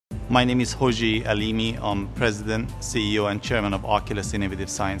My name is Hoji Alimi. I'm President, CEO, and Chairman of Oculus Innovative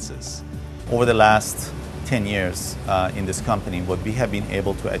Sciences. Over the last 10 years in this company, what we have been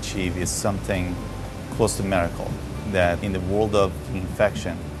able to achieve is something close to miracle. That in the world of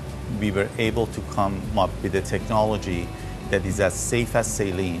infection, we were able to come up with a technology that is as safe as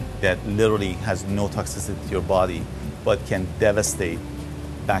saline, that literally has no toxicity to your body, but can devastate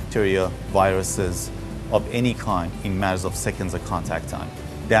bacteria, viruses of any kind in matters of seconds of contact time.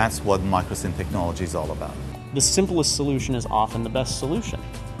 That's what Microcyn technology is all about. The simplest solution is often the best solution.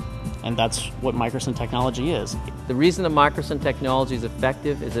 And that's what Microcyn technology is. The reason the Microcyn technology is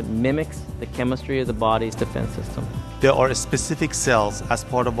effective is it mimics the chemistry of the body's defense system. There are specific cells as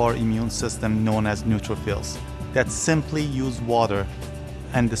part of our immune system known as neutrophils that simply use water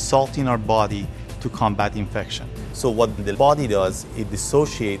and the salt in our body to combat infection. So what the body does, it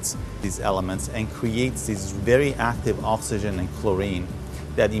dissociates these elements and creates this very active oxygen and chlorine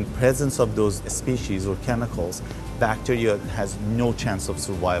that in presence of those species or chemicals, bacteria has no chance of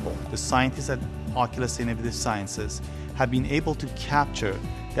survival. The scientists at Oculus Innovative Sciences have been able to capture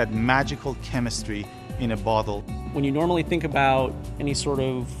that magical chemistry in a bottle. When you normally think about any sort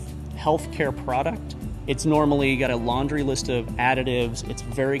of healthcare product, it's normally got a laundry list of additives, it's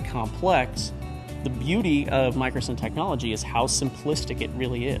very complex. The beauty of Microcyn technology is how simplistic it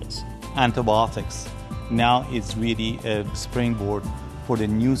really is. Antibiotics now is really a springboard for the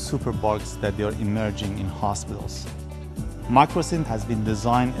new superbugs that they are emerging in hospitals. Microcyn has been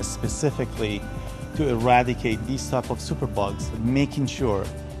designed specifically to eradicate these type of superbugs, making sure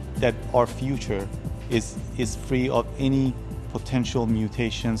that our future is free of any potential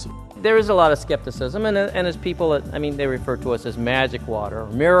mutations. There is a lot of skepticism, and as people, they refer to us as magic water, or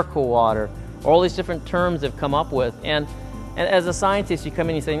miracle water, all these different terms they've come up with. And as a scientist, you come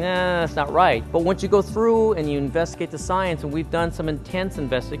in and you say, nah, that's not right. But once you go through and you investigate the science, and we've done some intense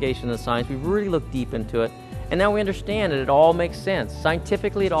investigation of the science, we've really looked deep into it, and now we understand that it all makes sense.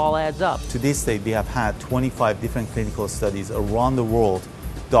 Scientifically, it all adds up. To this day, we have had 25 different clinical studies around the world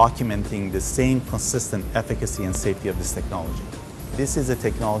documenting the same consistent efficacy and safety of this technology. This is a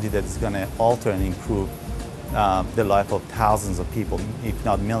technology that is going to alter and improve the life of thousands of people, if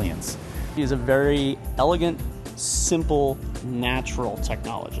not millions. It is a very elegant, simple, natural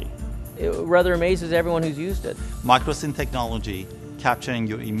technology. It rather amazes everyone who's used it. Microcyn technology, capturing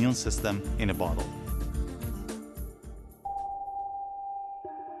your immune system in a bottle.